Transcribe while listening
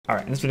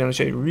Alright, in this video I'm going to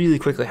show you really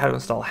quickly how to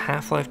install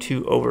Half-Life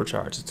 2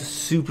 Overcharged. It's a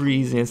super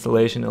easy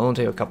installation, it'll only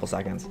take a couple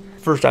seconds.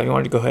 First off, you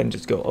want to go ahead and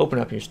just go open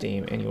up your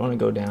Steam and you want to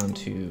go down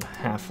to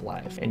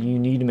Half-Life. And you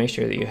need to make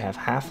sure that you have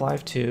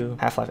Half-Life 2,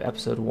 Half-Life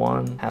Episode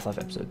 1, Half-Life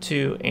Episode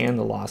 2, and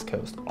The Lost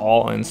Coast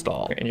all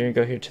installed. And you're going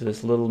to go here to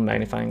this little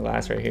magnifying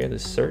glass right here,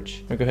 this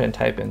search. We're going to go ahead and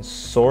type in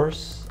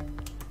source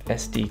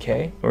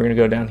SDK. We're going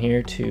to go down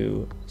here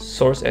to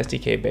source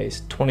SDK base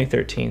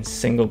 2013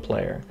 single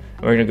player.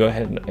 And we're going to go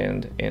ahead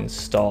and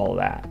install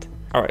that.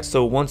 Alright,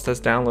 so once that's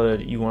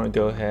downloaded, you want to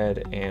go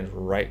ahead and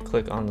right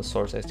click on the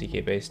source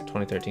SDK base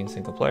 2013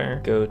 single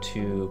player, go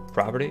to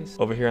properties.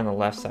 Over here on the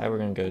left side, we're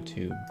going to go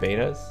to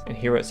betas, and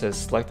here where it says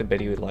select the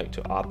beta you would like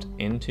to opt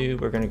into,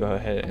 we're going to go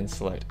ahead and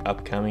select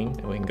upcoming,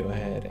 and we can go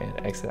ahead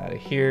and exit out of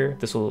here.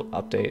 This will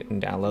update and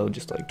download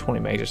just like 20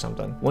 megs or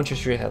something. Once your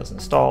sure has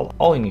installed,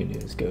 all you need to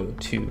do is go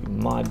to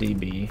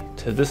moddb,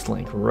 to this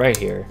link right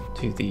here,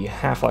 to the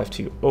Half-Life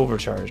 2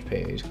 Overcharged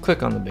page,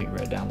 click on the big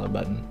red download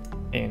button,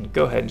 and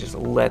go ahead and just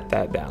let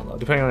that download.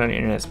 Depending on your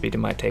internet speed, it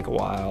might take a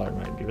while or it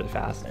might be really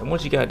fast. And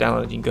once you got it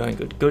downloaded, you can go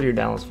ahead and go to your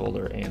downloads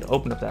folder and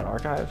open up that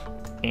archive.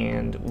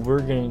 And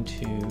we're going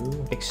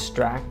to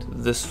extract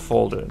this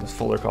folder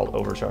called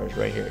Overcharged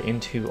right here,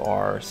 into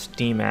our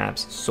Steam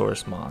Apps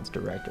source mods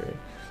directory.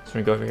 So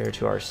we're gonna go over here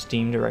to our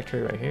Steam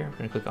directory right here. We're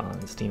gonna click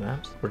on Steam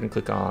Apps. We're gonna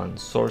click on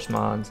source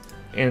mods.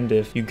 And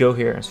if you go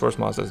here and source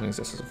mods doesn't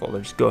exist as a folder,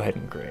 just go ahead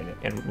and create it.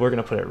 And we're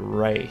gonna put it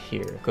right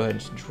here. Go ahead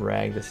and just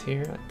drag this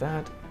here like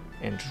that,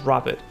 and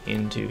drop it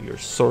into your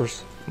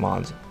source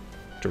mods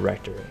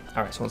directory.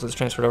 Alright, so once it's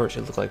transferred over, it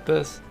should look like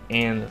this.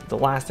 And the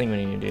last thing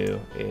we need to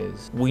do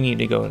is we need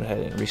to go ahead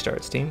and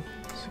restart Steam.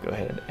 So go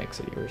ahead and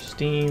exit your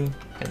Steam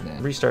and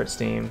then restart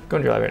Steam. Go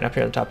into your library, and up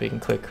here at the top you can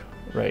click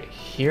right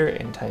here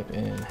and type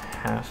in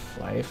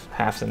Half-Life,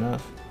 half's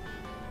enough.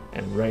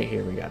 And right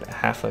here we got it,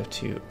 Half-Life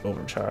 2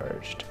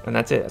 Overcharged. And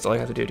that's it, that's all you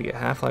have to do to get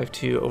Half-Life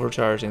 2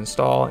 Overcharged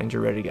installed, and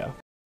you're ready to go.